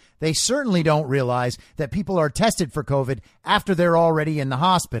issues. They certainly don't realize that people are tested for COVID after they're already in the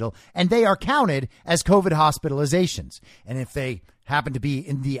hospital, and they are counted as COVID hospitalizations. And if they happen to be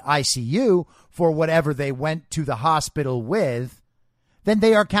in the ICU for whatever they went to the hospital with, then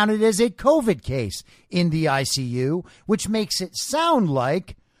they are counted as a COVID case in the ICU, which makes it sound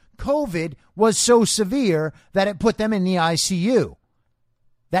like COVID was so severe that it put them in the ICU.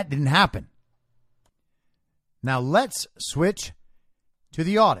 That didn't happen. Now let's switch to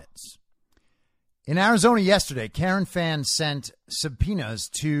the audits. In Arizona yesterday, Karen Fann sent subpoenas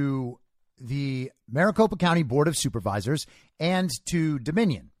to the Maricopa County Board of Supervisors and to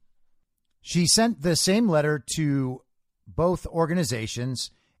Dominion. She sent the same letter to both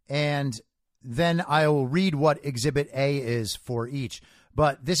organizations, and then I will read what Exhibit A is for each.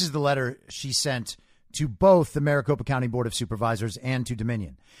 But this is the letter she sent to both the Maricopa County Board of Supervisors and to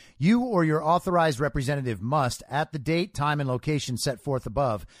Dominion. You or your authorized representative must, at the date, time, and location set forth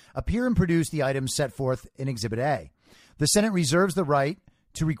above, appear and produce the items set forth in Exhibit A. The Senate reserves the right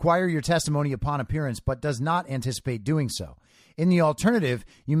to require your testimony upon appearance, but does not anticipate doing so. In the alternative,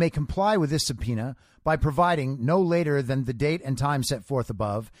 you may comply with this subpoena by providing, no later than the date and time set forth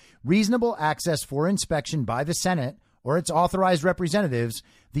above, reasonable access for inspection by the Senate or its authorized representatives,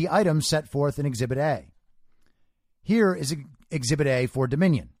 the items set forth in Exhibit A. Here is Exhibit A for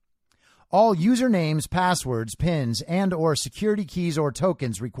Dominion. All usernames, passwords, PINs, and or security keys or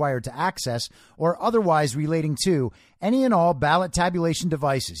tokens required to access or otherwise relating to any and all ballot tabulation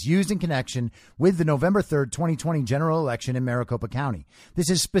devices used in connection with the November 3rd, 2020 general election in Maricopa County. This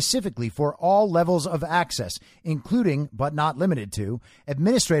is specifically for all levels of access, including, but not limited to,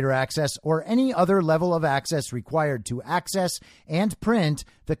 administrator access or any other level of access required to access and print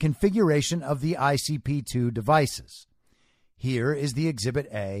the configuration of the ICP2 devices. Here is the Exhibit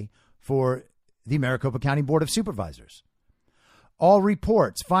A for the Maricopa County Board of Supervisors. All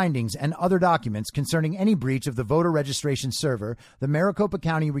reports, findings, and other documents concerning any breach of the voter registration server, the Maricopa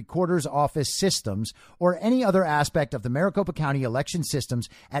County Recorder's Office systems, or any other aspect of the Maricopa County election systems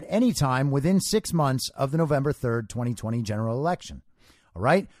at any time within 6 months of the November 3rd, 2020 general election. All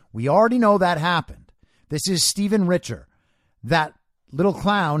right? We already know that happened. This is Stephen Richer, that little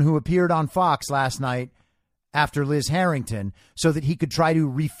clown who appeared on Fox last night after Liz Harrington, so that he could try to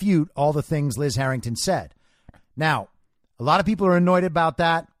refute all the things Liz Harrington said. Now, a lot of people are annoyed about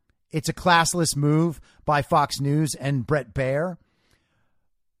that. It's a classless move by Fox News and Brett Baier.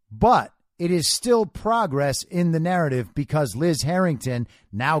 But it is still progress in the narrative, because Liz Harrington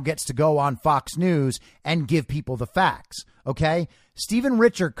now gets to go on Fox News and give people the facts. Okay? Stephen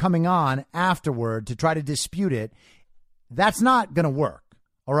Richer coming on afterward to try to dispute it, that's not going to work.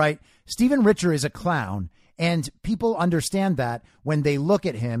 All right? Stephen Richer is a clown. And people understand that when they look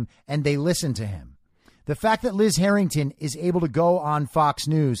at him and they listen to him. The fact that Liz Harrington is able to go on Fox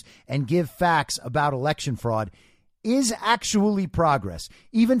News and give facts about election fraud is actually progress,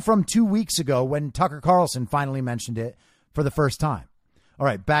 even from 2 weeks ago when Tucker Carlson finally mentioned it for the first time. All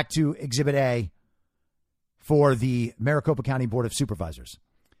right, back to Exhibit A for the Maricopa County Board of Supervisors.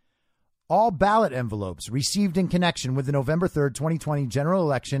 All ballot envelopes received in connection with the November 3rd, 2020 general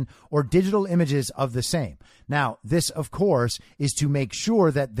election or digital images of the same. Now, this, of course, is to make sure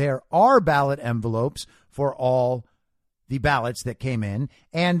that there are ballot envelopes for all the ballots that came in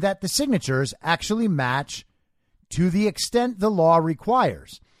and that the signatures actually match to the extent the law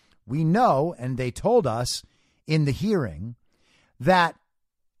requires. We know, and they told us in the hearing, that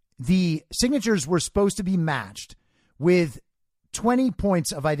the signatures were supposed to be matched with 20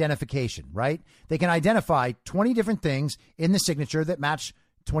 points of identification, right? They can identify 20 different things in the signature that match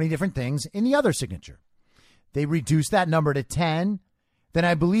 20 different things in the other signature. They reduced that number to 10. Then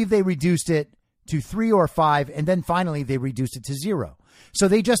I believe they reduced it to 3 or 5. And then finally they reduced it to 0. So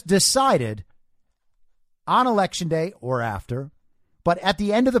they just decided on election day or after, but at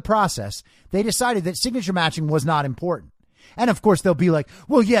the end of the process, they decided that signature matching was not important. And of course, they'll be like,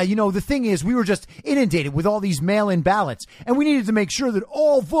 well, yeah, you know, the thing is, we were just inundated with all these mail-in ballots and we needed to make sure that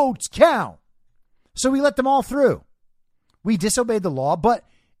all votes count. So we let them all through. We disobeyed the law, but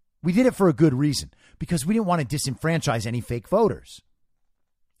we did it for a good reason, because we didn't want to disenfranchise any fake voters.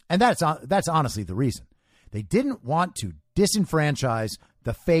 And that's honestly the reason. They didn't want to disenfranchise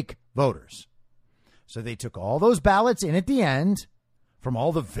the fake voters. So they took all those ballots in at the end from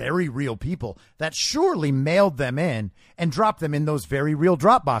all the very real people that surely mailed them in and dropped them in those very real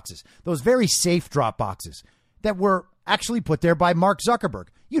drop boxes, those very safe drop boxes that were actually put there by Mark Zuckerberg,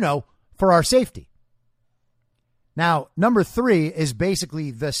 for our safety. Now, number 3 is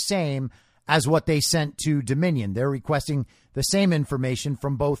basically the same as what they sent to Dominion. They're requesting the same information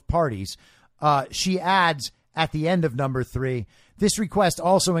from both parties. She adds at the end of number 3, this request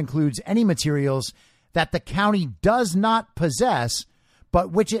also includes any materials that the county does not possess,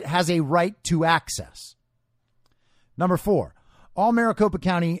 but which it has a right to access. Number 4, all Maricopa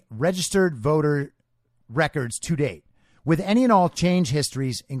County registered voter records to date, with any and all change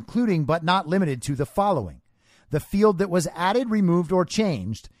histories, including but not limited to the following: the field that was added, removed, or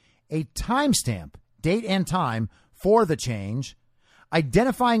changed, a timestamp, date and time for the change,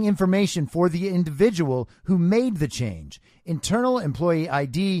 identifying information for the individual who made the change, internal employee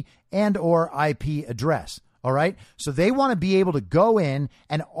ID and or IP address. All right. So they want to be able to go in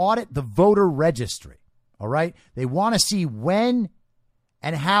and audit the voter registry. All right. They want to see when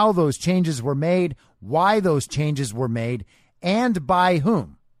and how those changes were made, why those changes were made, and by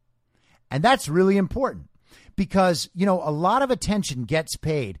whom. And that's really important because, a lot of attention gets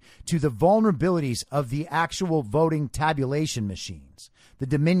paid to the vulnerabilities of the actual voting tabulation machines, the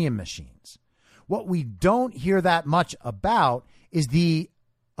Dominion machines. What we don't hear that much about is the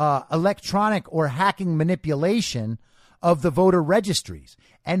electronic or hacking manipulation of the voter registries.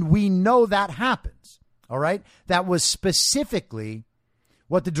 And we know that happens. All right. That was specifically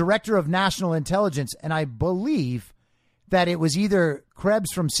what the director of national intelligence, and I believe that it was either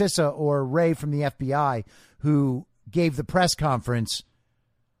Krebs from CISA or Ray from the FBI, who gave the press conference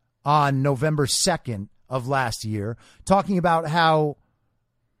on November 2nd of last year, talking about how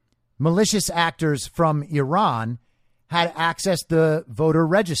malicious actors from Iran had accessed the voter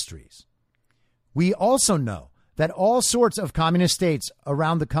registries. We also know that all sorts of communist states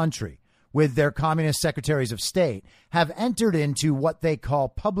around the country, with their communist secretaries of state, have entered into what they call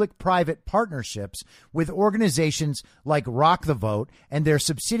public-private partnerships with organizations like Rock the Vote and their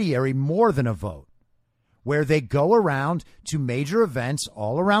subsidiary More Than a Vote, where they go around to major events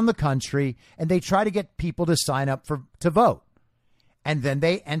all around the country and they try to get people to sign up to vote. And then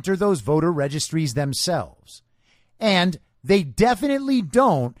they enter those voter registries themselves. And they definitely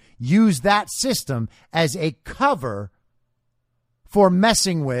don't use that system as a cover for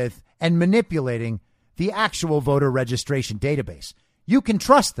messing with and manipulating the actual voter registration database. You can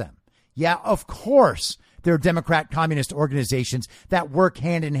trust them. Yeah, of course, there are Democrat communist organizations that work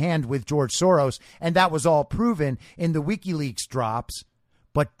hand in hand with George Soros, and that was all proven in the WikiLeaks drops.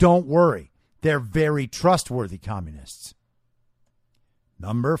 But don't worry, they're very trustworthy communists.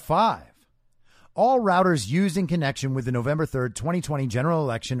 Number 5. All routers used in connection with the November 3rd, 2020 general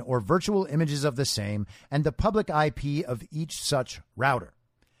election or virtual images of the same and the public IP of each such router.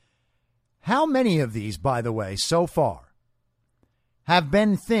 How many of these, by the way, so far, have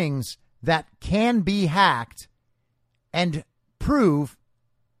been things that can be hacked and prove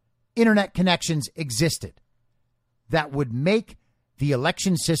internet connections existed that would make the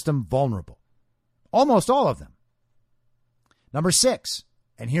election system vulnerable? Almost all of them. Number 6,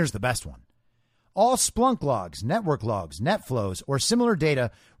 and here's the best one. All Splunk logs, network logs, net flows, or similar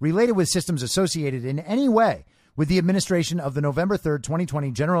data related with systems associated in any way with the administration of the November 3rd,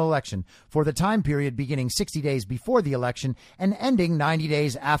 2020 general election for the time period beginning 60 days before the election and ending 90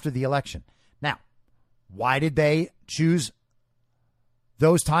 days after the election. Now, why did they choose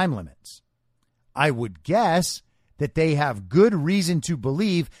those time limits? I would guess that they have good reason to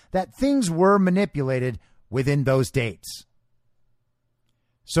believe that things were manipulated within those dates.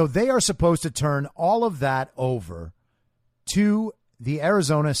 So they are supposed to turn all of that over to the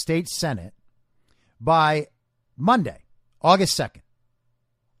Arizona State Senate by Monday, August 2nd.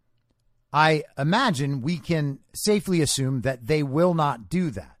 I imagine we can safely assume that they will not do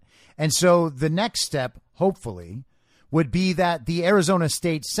that. And so the next step, hopefully, would be that the Arizona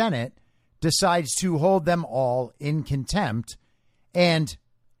State Senate decides to hold them all in contempt, and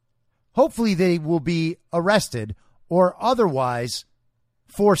hopefully they will be arrested or otherwise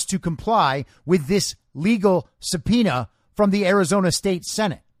forced to comply with this legal subpoena from the Arizona State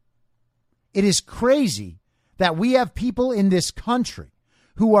Senate. It is crazy that we have people in this country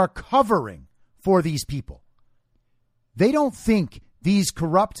who are covering for these people. They don't think these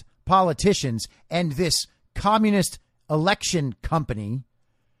corrupt politicians and this communist election company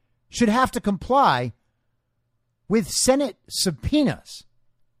should have to comply with Senate subpoenas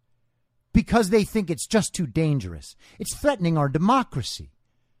because they think it's just too dangerous. It's threatening our democracy.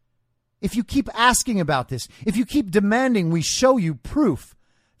 If you keep asking about this, if you keep demanding we show you proof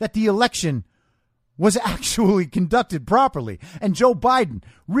that the election was actually conducted properly and Joe Biden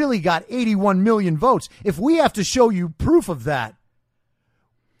really got 81 million votes, if we have to show you proof of that,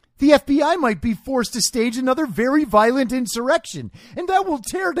 the FBI might be forced to stage another very violent insurrection, and that will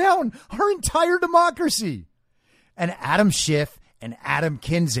tear down our entire democracy. And Adam Schiff and Adam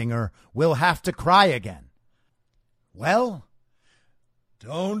Kinzinger will have to cry again. Well,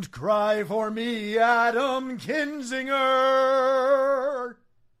 don't cry for me, Adam Kinzinger.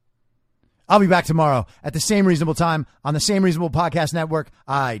 I'll be back tomorrow at the same reasonable time on the same reasonable podcast network.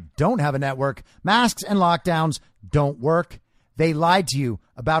 I don't have a network. Masks and lockdowns don't work. They lied to you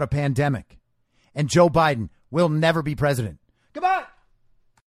about a pandemic. And Joe Biden will never be president. Goodbye.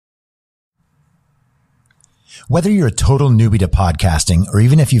 Whether you're a total newbie to podcasting or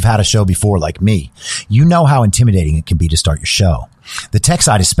even if you've had a show before like me, you know how intimidating it can be to start your show. The tech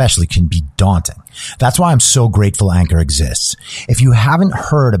side especially can be daunting. That's why I'm so grateful Anchor exists. If you haven't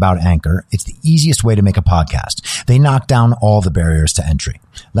heard about Anchor, it's the easiest way to make a podcast. They knock down all the barriers to entry.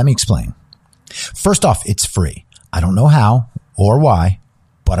 Let me explain. First off, it's free. I don't know how or why,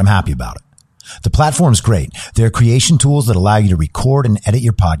 but I'm happy about it. The platform's great. There are creation tools that allow you to record and edit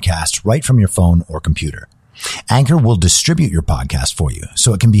your podcast right from your phone or computer. Anchor will distribute your podcast for you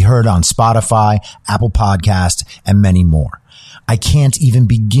so it can be heard on Spotify, Apple Podcasts, and many more. I can't even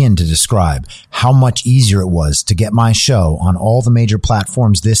begin to describe how much easier it was to get my show on all the major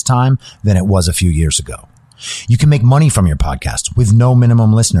platforms this time than it was a few years ago. You can make money from your podcast with no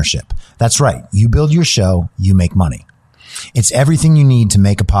minimum listenership. That's right. You build your show, you make money. It's everything you need to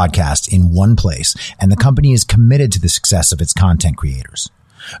make a podcast in one place, and the company is committed to the success of its content creators.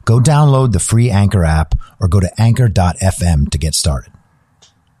 Go download the free Anchor app or go to anchor.fm to get started.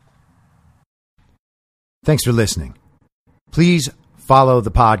 Thanks for listening. Please follow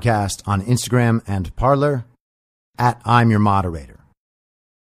the podcast on Instagram and Parler at I'm Your Moderator.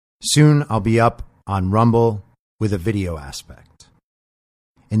 Soon I'll be up on Rumble with a video aspect.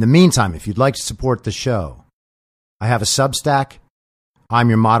 In the meantime, if you'd like to support the show, I have a Substack,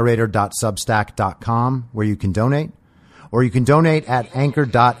 I'mYourModerator.substack.com, where you can donate. Or you can donate at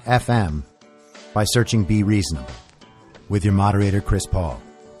anchor.fm by searching Be Reasonable with your moderator, Chris Paul.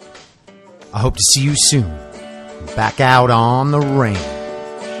 I hope to see you soon. Back out on the range.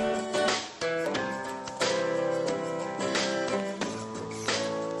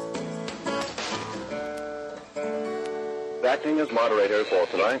 Acting as moderator for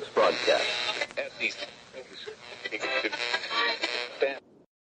tonight's broadcast.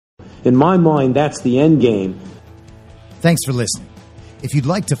 In my mind, that's the end game. Thanks for listening. If you'd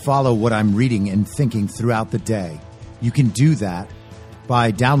like to follow what I'm reading and thinking throughout the day, you can do that by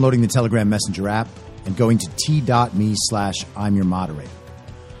downloading the Telegram Messenger app and going to t.me/I'm Your Moderator.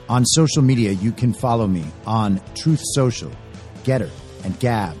 On social media, you can follow me on Truth Social, Getter, and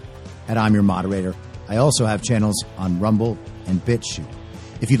Gab at I'm Your Moderator. I also have channels on Rumble and BitChute.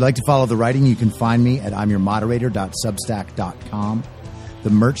 If you'd like to follow the writing, you can find me at I'mYourModerator.substack.com. The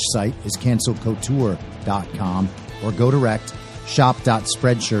merch site is cancelcouture.com. Or go direct,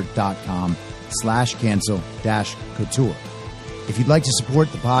 shop.spreadshirt.com/cancel-couture. If you'd like to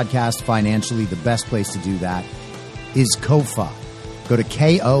support the podcast financially, the best place to do that is Ko-Fi. Go to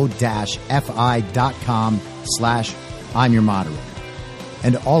ko-fi.com/I'm Your Moderator.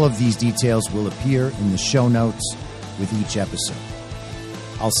 And all of these details will appear in the show notes with each episode.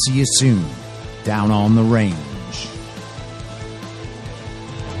 I'll see you soon down on the range.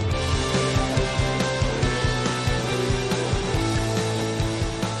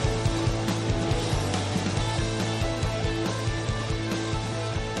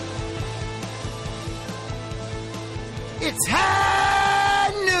 It's